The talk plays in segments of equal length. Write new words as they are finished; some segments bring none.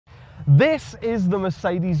This is the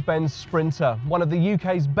Mercedes-Benz Sprinter, one of the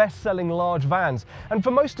UK's best-selling large vans, and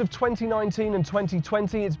for most of 2019 and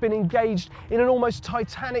 2020 it's been engaged in an almost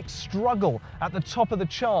titanic struggle at the top of the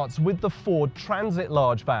charts with the Ford Transit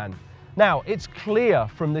large van. Now, it's clear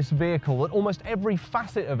from this vehicle that almost every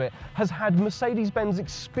facet of it has had Mercedes-Benz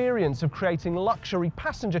experience of creating luxury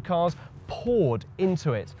passenger cars poured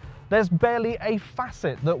into it. There's barely a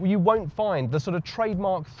facet that you won't find the sort of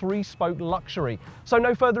trademark three-spoke luxury. So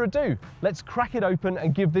no further ado, let's crack it open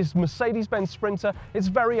and give this Mercedes-Benz Sprinter its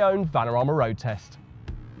very own Vanarama road test.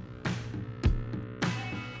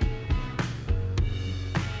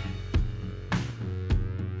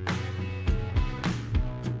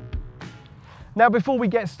 Now, before we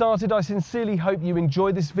get started, I sincerely hope you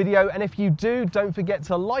enjoyed this video, and if you do, don't forget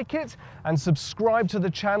to like it and subscribe to the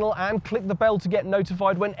channel and click the bell to get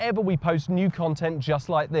notified whenever we post new content just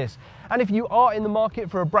like this. And if you are in the market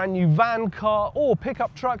for a brand new van, car or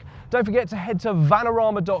pickup truck, don't forget to head to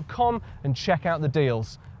vanarama.com and check out the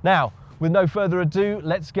deals. Now, with no further ado,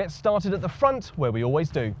 let's get started at the front, where we always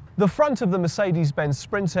do. The front of the Mercedes-Benz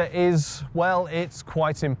Sprinter is, well, it's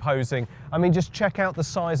quite imposing. I mean, just check out the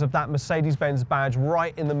size of that Mercedes-Benz badge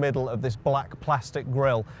right in the middle of this black plastic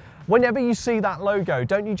grille. Whenever you see that logo,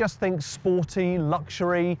 don't you just think sporty,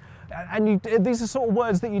 luxury? And these are sort of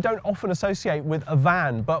words that you don't often associate with a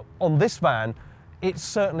van, but on this van, it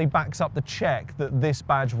certainly backs up the check that this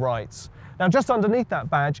badge writes. Now, just underneath that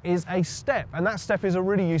badge is a step, and that step is a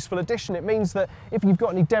really useful addition. It means that if you've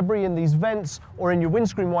got any debris in these vents or in your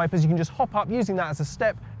windscreen wipers, you can just hop up using that as a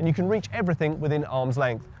step and you can reach everything within arm's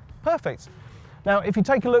length. Perfect. Now, if you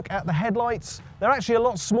take a look at the headlights, they're actually a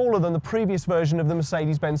lot smaller than the previous version of the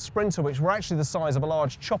Mercedes-Benz Sprinter, which were actually the size of a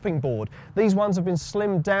large chopping board. These ones have been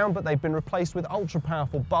slimmed down, but they've been replaced with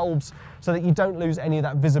ultra-powerful bulbs so that you don't lose any of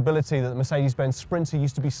that visibility that the Mercedes-Benz Sprinter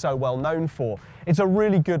used to be so well known for. It's a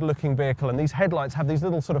really good-looking vehicle, and these headlights have these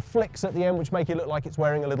little sort of flicks at the end which make it look like it's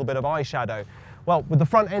wearing a little bit of eyeshadow. Well, with the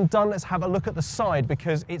front end done, let's have a look at the side,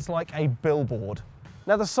 because it's like a billboard.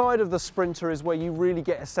 Now, the side of the Sprinter is where you really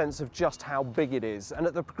get a sense of just how big it is, and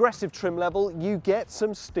at the progressive trim level you get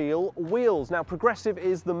some steel wheels. Now, progressive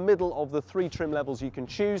is the middle of the three trim levels you can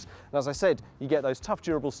choose, and as I said, you get those tough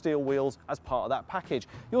durable steel wheels as part of that package.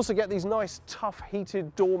 You also get these nice tough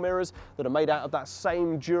heated door mirrors that are made out of that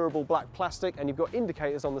same durable black plastic, and you've got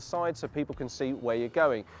indicators on the side so people can see where you're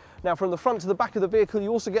going. Now, from the front to the back of the vehicle, you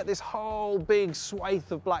also get this whole big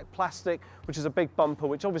swathe of black plastic, which is a big bumper,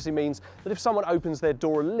 which obviously means that if someone opens their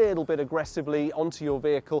door a little bit aggressively onto your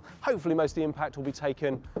vehicle, hopefully most of the impact will be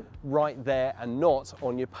taken right there and not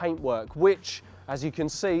on your paintwork, which, as you can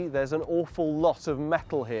see, there's an awful lot of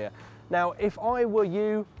metal here. Now, if I were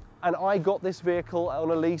you and I got this vehicle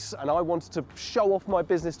on a lease and I wanted to show off my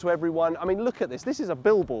business to everyone, I mean, look at this. This is a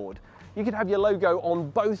billboard. You could have your logo on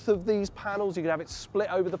both of these panels, you could have it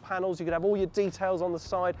split over the panels, you could have all your details on the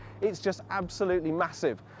side. It's just absolutely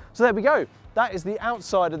massive. So there we go, that is the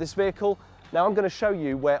outside of this vehicle. Now I'm going to show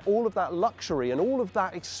you where all of that luxury and all of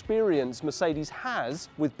that experience Mercedes has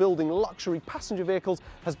with building luxury passenger vehicles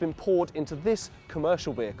has been poured into this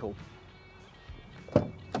commercial vehicle.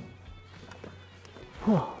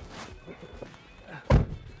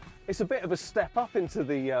 It's a bit of a step up into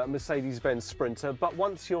the Mercedes-Benz Sprinter, but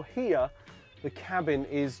once you're here, the cabin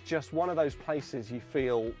is just one of those places you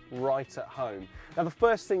feel right at home. Now, the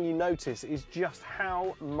first thing you notice is just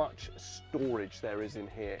how much storage there is in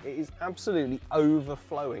here. It is absolutely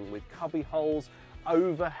overflowing with cubby holes,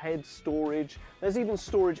 overhead storage. There's even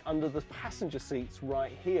storage under the passenger seats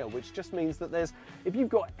right here, which just means that if you've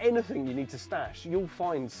got anything you need to stash, you'll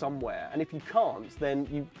find somewhere. And if you can't, then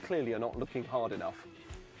you clearly are not looking hard enough.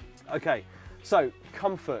 Okay, so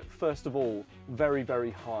comfort, first of all, very,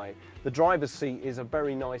 very high. The driver's seat is a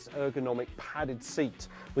very nice ergonomic padded seat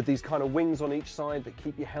with these kind of wings on each side that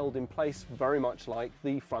keep you held in place, very much like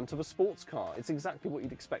the front of a sports car. It's exactly what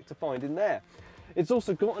you'd expect to find in there. It's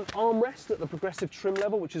also got an armrest at the progressive trim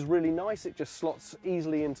level, which is really nice. It just slots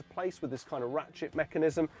easily into place with this kind of ratchet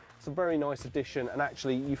mechanism. It's a very nice addition, and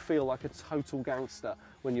actually you feel like a total gangster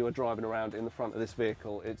when you are driving around in the front of this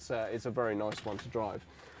vehicle. It's a very nice one to drive.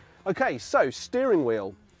 Okay, so steering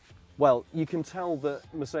wheel. Well, you can tell that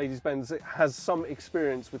Mercedes-Benz has some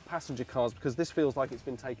experience with passenger cars, because this feels like it's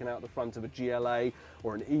been taken out the front of a GLA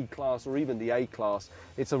or an E-Class or even the A-Class.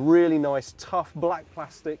 It's a really nice, tough black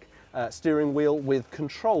plastic steering wheel with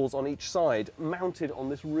controls on each side mounted on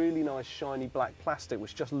this really nice shiny black plastic,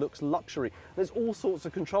 which just looks luxury. There's all sorts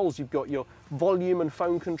of controls. You've got your volume and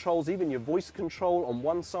phone controls, even your voice control on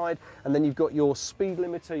one side, and then you've got your speed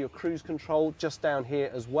limiter, your cruise control just down here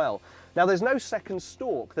as well. Now there's no second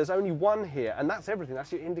stalk, there's only one here, and that's everything.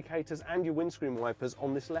 That's your indicators and your windscreen wipers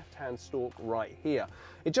on this left-hand stalk right here.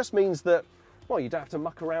 It just means that, well, you don't have to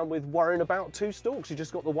muck around with worrying about two stalks. You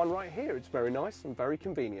just got the one right here. It's very nice and very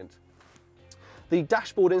convenient. The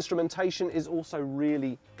dashboard instrumentation is also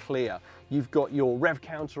really clear. You've got your rev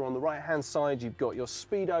counter on the right-hand side, you've got your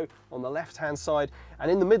speedo on the left-hand side, and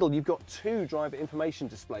in the middle you've got two driver information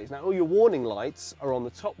displays. Now all your warning lights are on the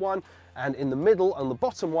top one, and in the middle, on the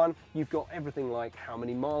bottom one, you've got everything like how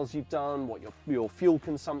many miles you've done, what your fuel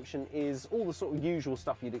consumption is, all the sort of usual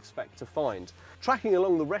stuff you'd expect to find. Tracking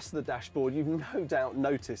along the rest of the dashboard, you've no doubt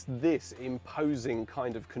noticed this imposing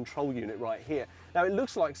kind of control unit right here. Now it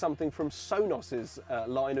looks like something from Sonos's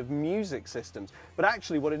line of music systems, but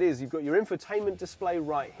actually what it is, you've got your infotainment display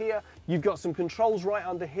right here, you've got some controls right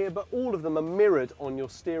under here, but all of them are mirrored on your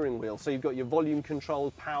steering wheel. So you've got your volume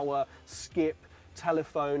control, power, skip,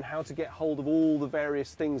 telephone, how to get hold of all the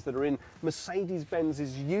various things that are in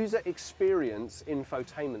Mercedes-Benz's user experience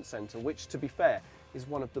infotainment center, which, to be fair, is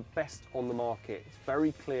one of the best on the market. It's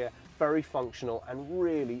very clear, very functional, and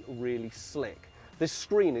really, really slick. This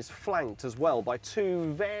screen is flanked as well by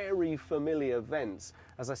two very familiar vents.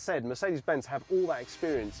 As I said, Mercedes-Benz have all that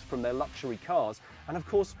experience from their luxury cars. And of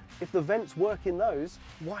course, if the vents work in those,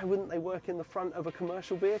 why wouldn't they work in the front of a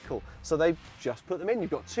commercial vehicle? So they've just put them in.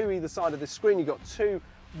 You've got two either side of this screen. You've got two,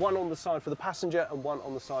 one on the side for the passenger and one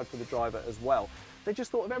on the side for the driver as well. They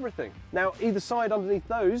just thought of everything. Now, either side underneath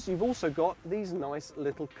those, you've also got these nice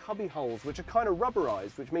little cubby holes, which are kind of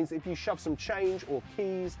rubberized, which means if you shove some change or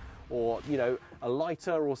keys or, you know, a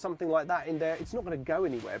lighter or something like that in there, it's not going to go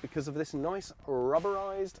anywhere because of this nice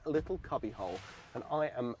rubberized little cubby hole. And I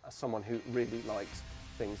am someone who really likes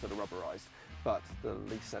things that are rubberized, but the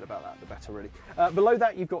least said about that, the better, really. Below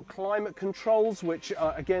that, you've got climate controls, which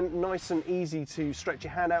are, again, nice and easy to stretch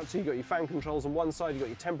your hand out to. You've got your fan controls on one side, you've got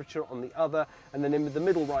your temperature on the other, and then in the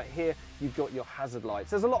middle right here, you've got your hazard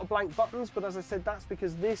lights. There's a lot of blank buttons, but as I said, that's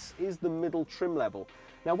because this is the middle trim level.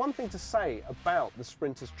 Now, one thing to say about the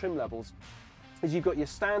Sprinter's trim levels is you've got your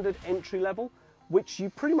standard entry level, which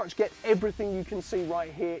you pretty much get everything you can see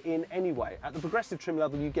right here in anyway. At the progressive trim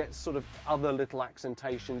level, you get sort of other little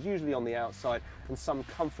accentations, usually on the outside, and some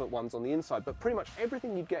comfort ones on the inside, but pretty much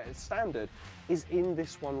everything you get as standard is in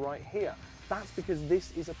this one right here. That's because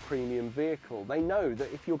this is a premium vehicle. They know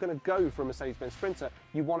that if you're going to go for a Mercedes-Benz Sprinter,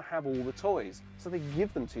 you want to have all the toys, so they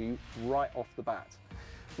give them to you right off the bat.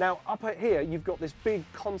 Now, up here, you've got this big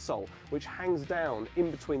console which hangs down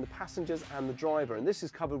in between the passengers and the driver, and this is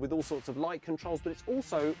covered with all sorts of light controls, but it's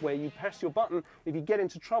also where you press your button. If you get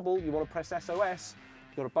into trouble, you want to press SOS,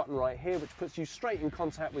 you've got a button right here which puts you straight in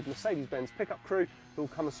contact with Mercedes-Benz pickup crew who will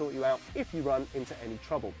come and sort you out if you run into any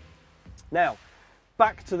trouble. Now,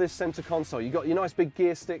 back to this center console. You've got your nice big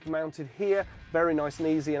gear stick mounted here, very nice and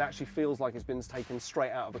easy, and actually feels like it's been taken straight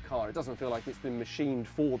out of a car. It doesn't feel like it's been machined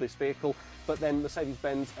for this vehicle, but then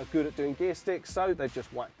Mercedes-Benz are good at doing gear sticks, so they've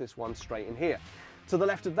just whacked this one straight in here. To the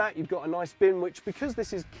left of that, you've got a nice bin, which, because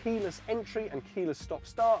this is keyless entry and keyless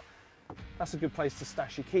stop-start, that's a good place to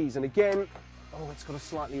stash your keys. And again, oh, it's got a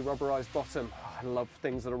slightly rubberized bottom. Oh, I love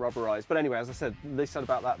things that are rubberized. But anyway, as I said, the least said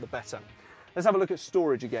about that, the better. Let's have a look at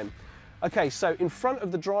storage again. Okay, so in front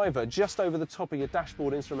of the driver, just over the top of your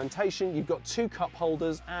dashboard instrumentation, you've got two cup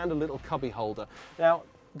holders and a little cubby holder. Now,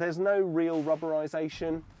 there's no real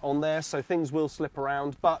rubberization on there, so things will slip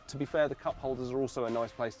around, but to be fair, the cup holders are also a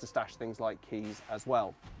nice place to stash things like keys as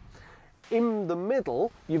well. In the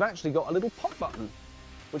middle, you've actually got a little pop button,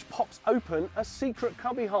 which pops open a secret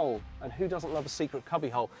cubby hole. And who doesn't love a secret cubby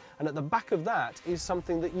hole? And at the back of that is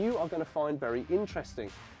something that you are going to find very interesting.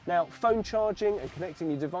 Now, phone charging and connecting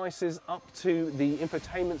your devices up to the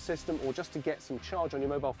infotainment system or just to get some charge on your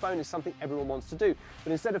mobile phone is something everyone wants to do.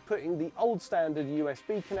 But instead of putting the old standard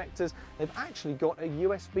USB connectors, they've actually got a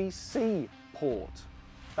USB-C port.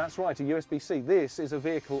 That's right, a USB-C. This is a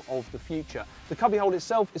vehicle of the future. The cubby hole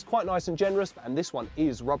itself is quite nice and generous, and this one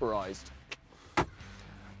is rubberized.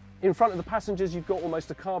 In front of the passengers, you've got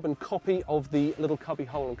almost a carbon copy of the little cubby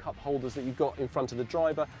hole and cup holders that you've got in front of the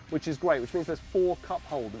driver, which is great, which means there's 4 cup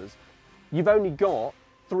holders. You've only got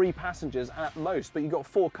 3 passengers at most, but you've got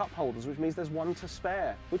 4 cup holders, which means there's 1 to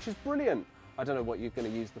spare, which is brilliant. I don't know what you're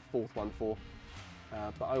going to use the 4th one for,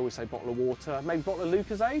 but I always say bottle of water, maybe bottle of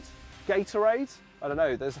Lucozade, Gatorade. I don't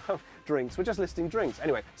know, there's drinks, we're just listing drinks.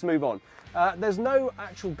 Anyway, let's move on. There's no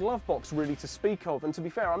actual glove box really to speak of, and to be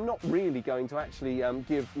fair, I'm not really going to actually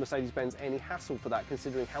give Mercedes-Benz any hassle for that,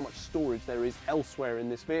 considering how much storage there is elsewhere in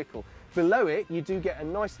this vehicle. Below it, you do get a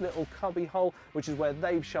nice little cubby hole, which is where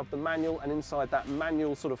they've shoved the manual, and inside that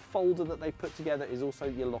manual sort of folder that they've put together is also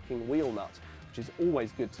your locking wheel nut, which is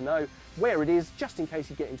always good to know where it is, just in case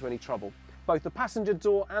you get into any trouble. Both the passenger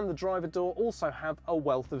door and the driver door also have a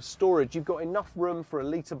wealth of storage. You've got enough room for a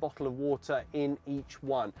litre bottle of water in each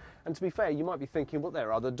one. And to be fair, you might be thinking, well, there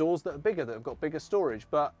are other doors that are bigger, that have got bigger storage.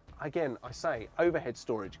 But again, I say overhead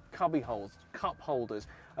storage, cubby holes, cup holders,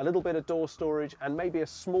 a little bit of door storage, and maybe a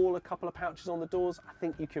smaller couple of pouches on the doors. I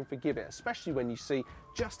think you can forgive it, especially when you see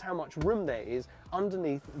just how much room there is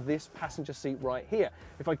underneath this passenger seat right here.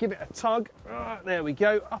 If I give it a tug, there we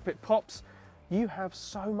go, up it pops. You have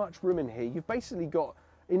so much room in here. You've basically got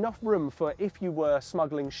enough room for, if you were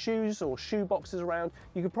smuggling shoes or shoe boxes around,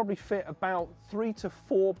 you could probably fit about 3 to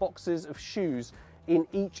 4 boxes of shoes in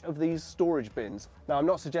each of these storage bins. Now, I'm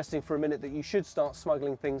not suggesting for a minute that you should start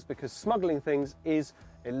smuggling things, because smuggling things is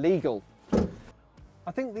illegal. I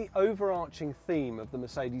think the overarching theme of the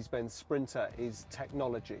Mercedes-Benz Sprinter is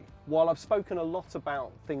technology. While I've spoken a lot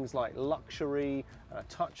about things like luxury and a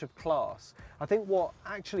touch of class, I think what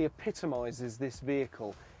actually epitomizes this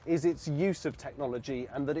vehicle is its use of technology,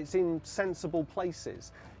 and that it's in sensible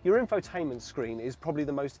places. Your infotainment screen is probably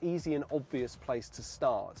the most easy and obvious place to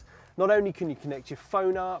start. Not only can you connect your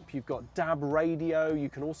phone up, you've got DAB radio, you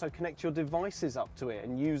can also connect your devices up to it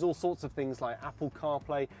and use all sorts of things like Apple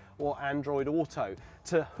CarPlay or Android Auto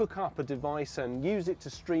to hook up a device and use it to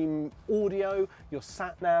stream audio, your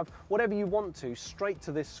sat-nav, whatever you want to, straight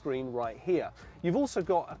to this screen right here. You've also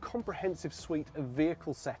got a comprehensive suite of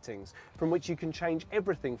vehicle settings from which you can change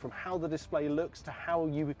everything from how the display looks to how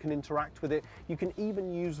you can interact with it. You can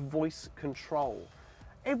even use voice control.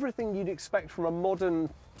 Everything you'd expect from a modern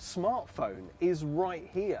smartphone is right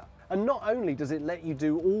here. And not only does it let you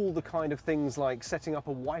do all the kind of things like setting up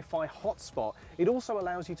a Wi-Fi hotspot, it also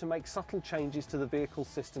allows you to make subtle changes to the vehicle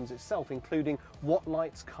systems itself, including what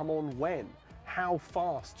lights come on when, how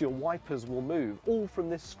fast your wipers will move, all from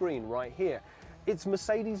this screen right here. It's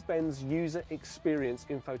Mercedes-Benz user experience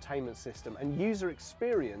infotainment system, and user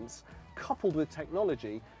experience coupled with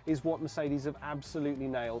technology is what Mercedes have absolutely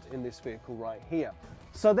nailed in this vehicle right here.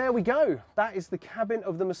 So there we go, that is the cabin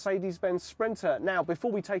of the Mercedes-Benz Sprinter. Now,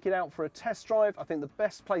 before we take it out for a test drive, I think the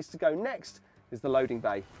best place to go next is the loading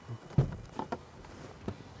bay.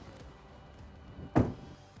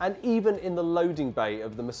 And even in the loading bay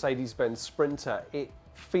of the Mercedes-Benz Sprinter, it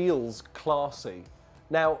feels classy.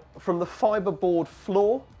 Now, from the fiberboard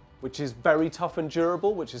floor, which is very tough and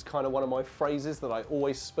durable, which is kind of one of my phrases that I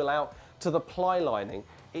always spill out, to the ply lining,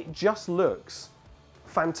 it just looks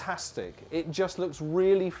fantastic. It just looks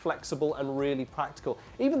really flexible and really practical.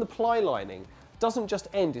 Even the ply lining doesn't just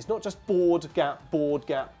end, it's not just board gap, board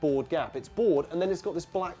gap, board gap. It's board, and then it's got this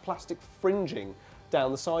black plastic fringing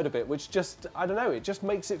down the side of it, which just, I don't know, it just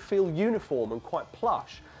makes it feel uniform and quite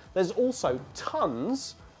plush. There's also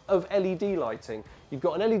tons of LED lighting. You've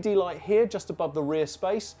got an LED light here just above the rear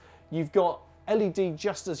space. You've got LED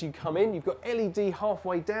just as you come in, you've got LED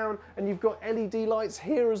halfway down, and you've got LED lights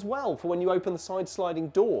here as well for when you open the side sliding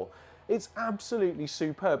door. It's absolutely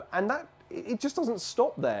superb, and that it just doesn't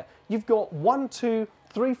stop there. You've got 1, 2,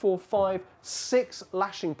 3, 4, 5, 6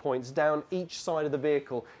 lashing points down each side of the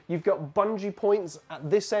vehicle. You've got bungee points at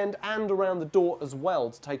this end and around the door as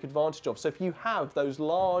well to take advantage of. So if you have those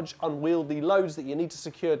large unwieldy loads that you need to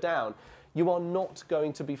secure down, you are not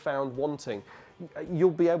going to be found wanting.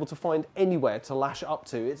 You'll be able to find anywhere to lash up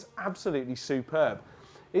to. It's absolutely superb.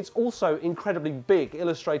 It's also incredibly big,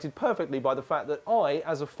 illustrated perfectly by the fact that I,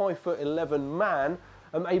 as a 5'11" man,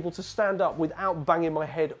 am able to stand up without banging my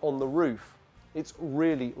head on the roof. It's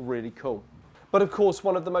really, really cool. But of course,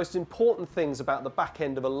 one of the most important things about the back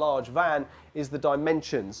end of a large van is the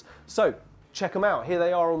dimensions. So check them out. Here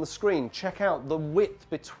they are on the screen. Check out the width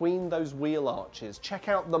between those wheel arches. Check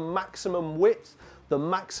out the maximum width, the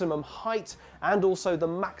maximum height, and also the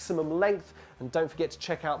maximum length. And don't forget to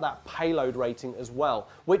check out that payload rating as well,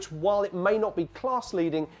 which, while it may not be class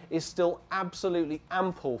leading, is still absolutely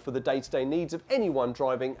ample for the day-to-day needs of anyone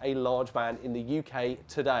driving a large van in the UK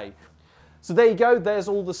today. So there you go, there's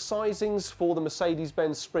all the sizings for the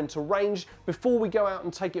Mercedes-Benz Sprinter range. Before we go out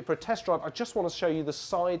and take it for a test drive, I just want to show you the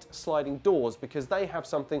side sliding doors, because they have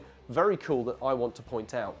something very cool that I want to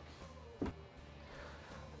point out.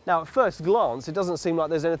 Now, at first glance, it doesn't seem like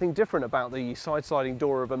there's anything different about the side sliding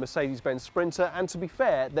door of a Mercedes-Benz Sprinter, and to be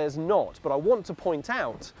fair, there's not. But I want to point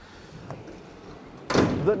out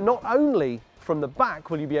that not only from the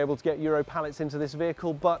back will you be able to get Euro pallets into this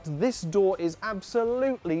vehicle, but this door is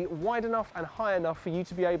absolutely wide enough and high enough for you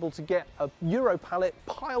to be able to get a Euro pallet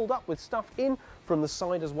piled up with stuff in from the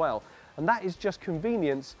side as well. And that is just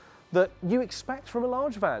convenience that you expect from a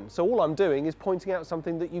large van. So all I'm doing is pointing out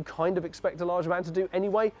something that you kind of expect a large van to do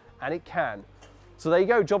anyway, and it can. So there you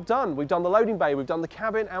go, job done. We've done the loading bay, we've done the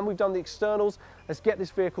cabin, and we've done the externals. Let's get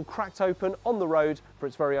this vehicle cracked open on the road for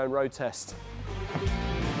its very own road test.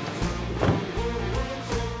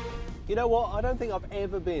 You know what, I don't think I've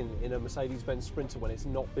ever been in a Mercedes-Benz Sprinter when it's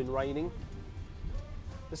not been raining.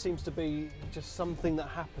 There seems to be just something that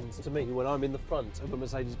happens to me when I'm in the front of a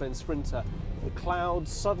Mercedes-Benz Sprinter. The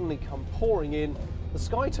clouds suddenly come pouring in, the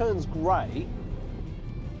sky turns grey,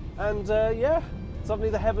 and yeah, suddenly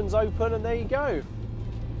the heavens open and there you go.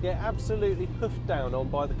 Get absolutely hoofed down on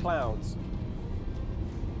by the clouds.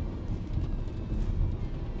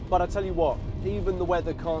 But I tell you what, even the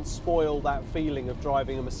weather can't spoil that feeling of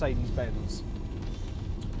driving a Mercedes-Benz.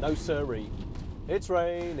 No siree. It's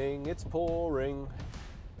raining, it's pouring.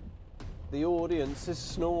 The audience is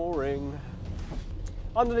snoring.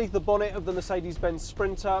 Underneath the bonnet of the Mercedes-Benz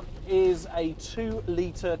Sprinter is a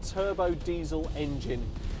 2-litre turbo diesel engine.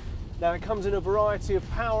 Now it comes in a variety of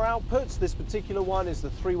power outputs. This particular one is the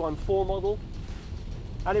 314 model,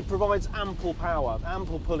 and it provides ample power,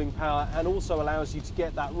 ample pulling power, and also allows you to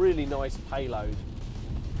get that really nice payload.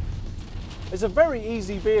 It's a very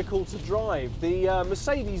easy vehicle to drive. The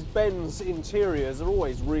Mercedes-Benz interiors are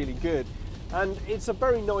always really good, and it's a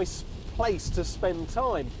very nice place to spend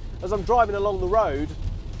time. As I'm driving along the road,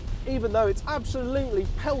 even though it's absolutely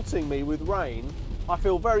pelting me with rain, I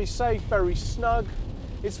feel very safe, very snug.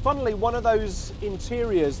 It's funnily one of those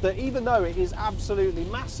interiors that, even though it is absolutely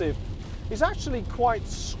massive, is actually quite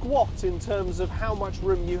squat in terms of how much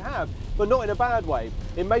room you have, but not in a bad way.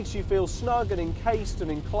 It makes you feel snug and encased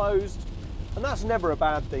and enclosed, and that's never a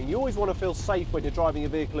bad thing. You always want to feel safe when you're driving a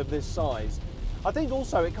vehicle of this size. I think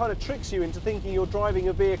also it kind of tricks you into thinking you're driving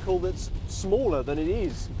a vehicle that's smaller than it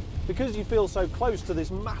is. Because you feel so close to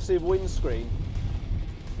this massive windscreen,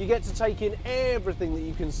 you get to take in everything that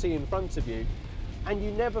you can see in front of you, and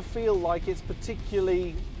you never feel like it's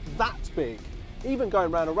particularly that big. Even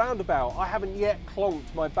going around a roundabout, I haven't yet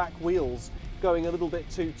clonked my back wheels going a little bit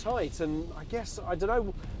too tight, and I guess, I don't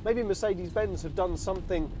know, maybe Mercedes-Benz have done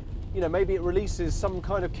something. You know, maybe it releases some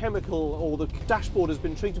kind of chemical, or the dashboard has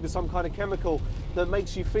been treated with some kind of chemical that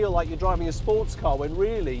makes you feel like you're driving a sports car when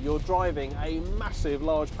really you're driving a massive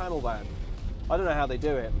large panel van. I don't know how they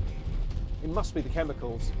do it. It must be the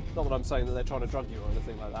chemicals. Not that I'm saying that they're trying to drug you or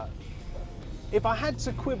anything like that. If I had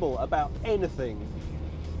to quibble about anything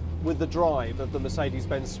with the drive of the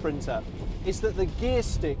Mercedes-Benz Sprinter, it's that the gear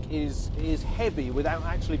stick is heavy without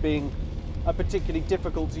actually being a particularly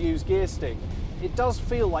difficult to use gear stick. It does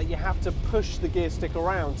feel like you have to push the gear stick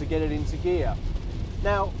around to get it into gear.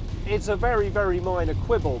 Now, it's a very, very minor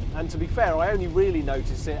quibble, and to be fair, I only really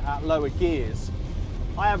notice it at lower gears.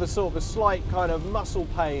 I have a sort of a slight kind of muscle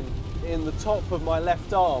pain in the top of my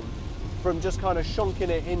left arm from just kind of shonking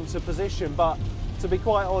it into position, but to be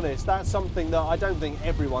quite honest, that's something that I don't think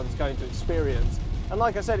everyone's going to experience. And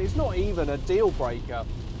like I said, it's not even a deal breaker.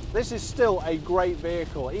 This is still a great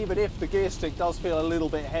vehicle, even if the gear stick does feel a little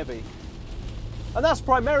bit heavy. And that's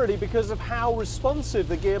primarily because of how responsive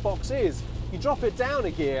the gearbox is. You drop it down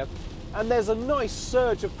a gear and there's a nice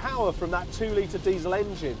surge of power from that 2-litre diesel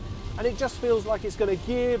engine, and it just feels like it's going to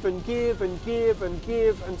give and give and give and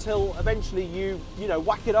give until eventually you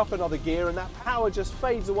whack it up another gear and that power just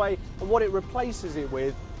fades away, and what it replaces it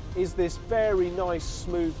with is this very nice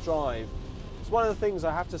smooth drive. It's one of the things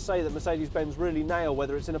I have to say that Mercedes-Benz really nail,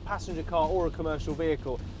 whether it's in a passenger car or a commercial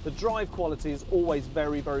vehicle. The drive quality is always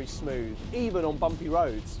very, very smooth, even on bumpy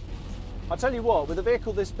roads. I tell you what, with a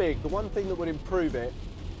vehicle this big, the one thing that would improve it,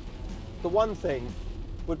 the one thing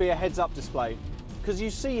would be a heads-up display. Because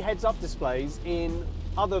you see heads-up displays in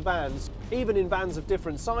other vans, even in vans of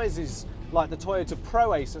different sizes, like the Toyota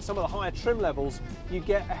Pro Ace. At some of the higher trim levels, you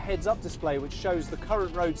get a heads-up display which shows the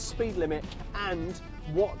current road speed limit and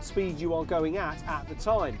what speed you are going at the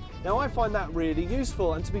time. Now, I find that really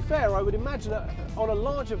useful, and to be fair, I would imagine on a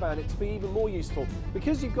larger van it to be even more useful,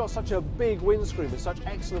 because you've got such a big windscreen with such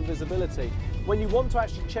excellent visibility. When you want to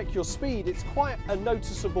actually check your speed, it's quite a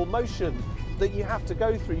noticeable motion that you have to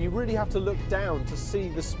go through. You really have to look down to see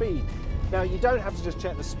the speed. Now, you don't have to just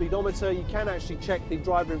check the speedometer, you can actually check the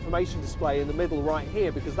driver information display in the middle right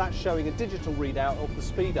here, because that's showing a digital readout of the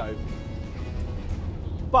speedo.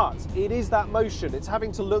 But it is that motion, it's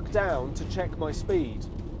having to look down to check my speed.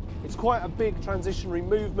 It's quite a big transitionary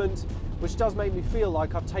movement, which does make me feel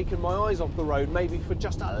like I've taken my eyes off the road, maybe for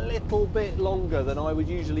just a little bit longer than I would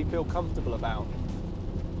usually feel comfortable about.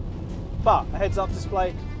 But a heads-up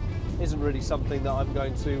display isn't really something that I'm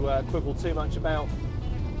going to quibble too much about.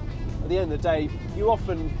 At the end of the day, you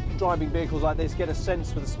often, driving vehicles like this, get a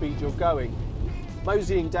sense for the speed you're going.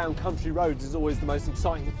 Moseying down country roads is always the most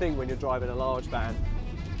exciting thing when you're driving a large van,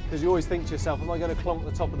 because you always think to yourself, am I going to clonk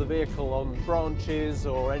the top of the vehicle on branches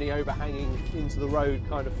or any overhanging into the road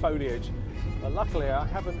kind of foliage? But luckily I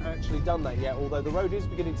haven't actually done that yet, although the road is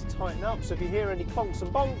beginning to tighten up, so if you hear any clonks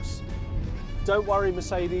and bonks, don't worry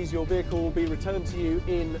Mercedes, your vehicle will be returned to you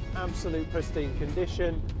in absolute pristine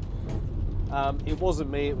condition. It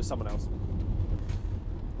wasn't me, it was someone else.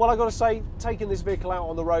 Well, I've got to say, taking this vehicle out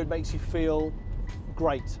on the road makes you feel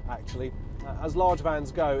great, actually. As large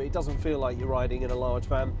vans go, it doesn't feel like you're riding in a large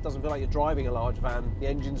van. It doesn't feel like you're driving a large van. The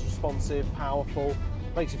engine's responsive, powerful,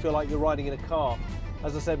 makes you feel like you're riding in a car.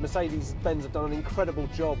 As I said, Mercedes-Benz have done an incredible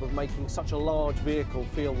job of making such a large vehicle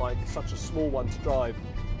feel like such a small one to drive.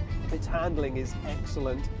 Its handling is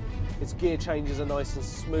excellent. Its gear changes are nice and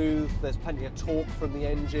smooth. There's plenty of torque from the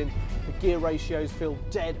engine. The gear ratios feel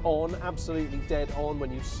dead on, absolutely dead on.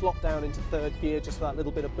 When you slot down into third gear, just for that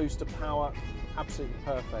little bit of boost of power, absolutely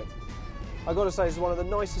perfect. I've got to say, it's one of the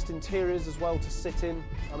nicest interiors as well to sit in.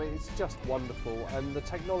 I mean, it's just wonderful, and the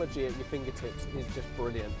technology at your fingertips is just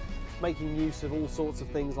brilliant. Making use of all sorts of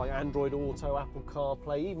things like Android Auto, Apple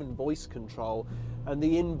CarPlay, even voice control, and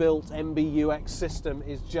the inbuilt MBUX system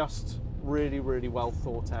is just really, really well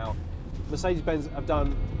thought out. Mercedes-Benz have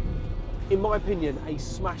done, in my opinion, a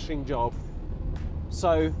smashing job.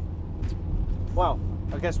 So, well,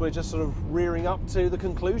 I guess we're just sort of rearing up to the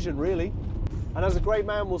conclusion, really. And as a great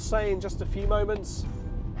man will say in just a few moments,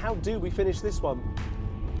 how do we finish this one?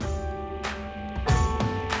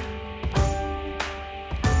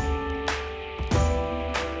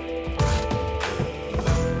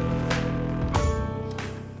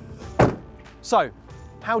 So,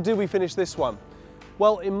 how do we finish this one?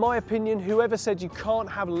 Well, in my opinion, whoever said you can't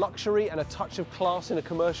have luxury and a touch of class in a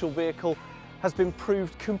commercial vehicle has been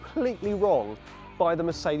proved completely wrong by the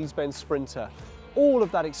Mercedes-Benz Sprinter. All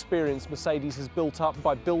of that experience Mercedes has built up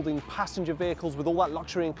by building passenger vehicles with all that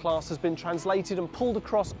luxury and class has been translated and pulled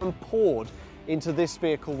across and poured into this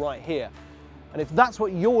vehicle right here. And if that's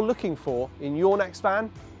what you're looking for in your next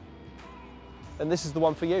van, then this is the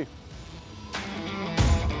one for you.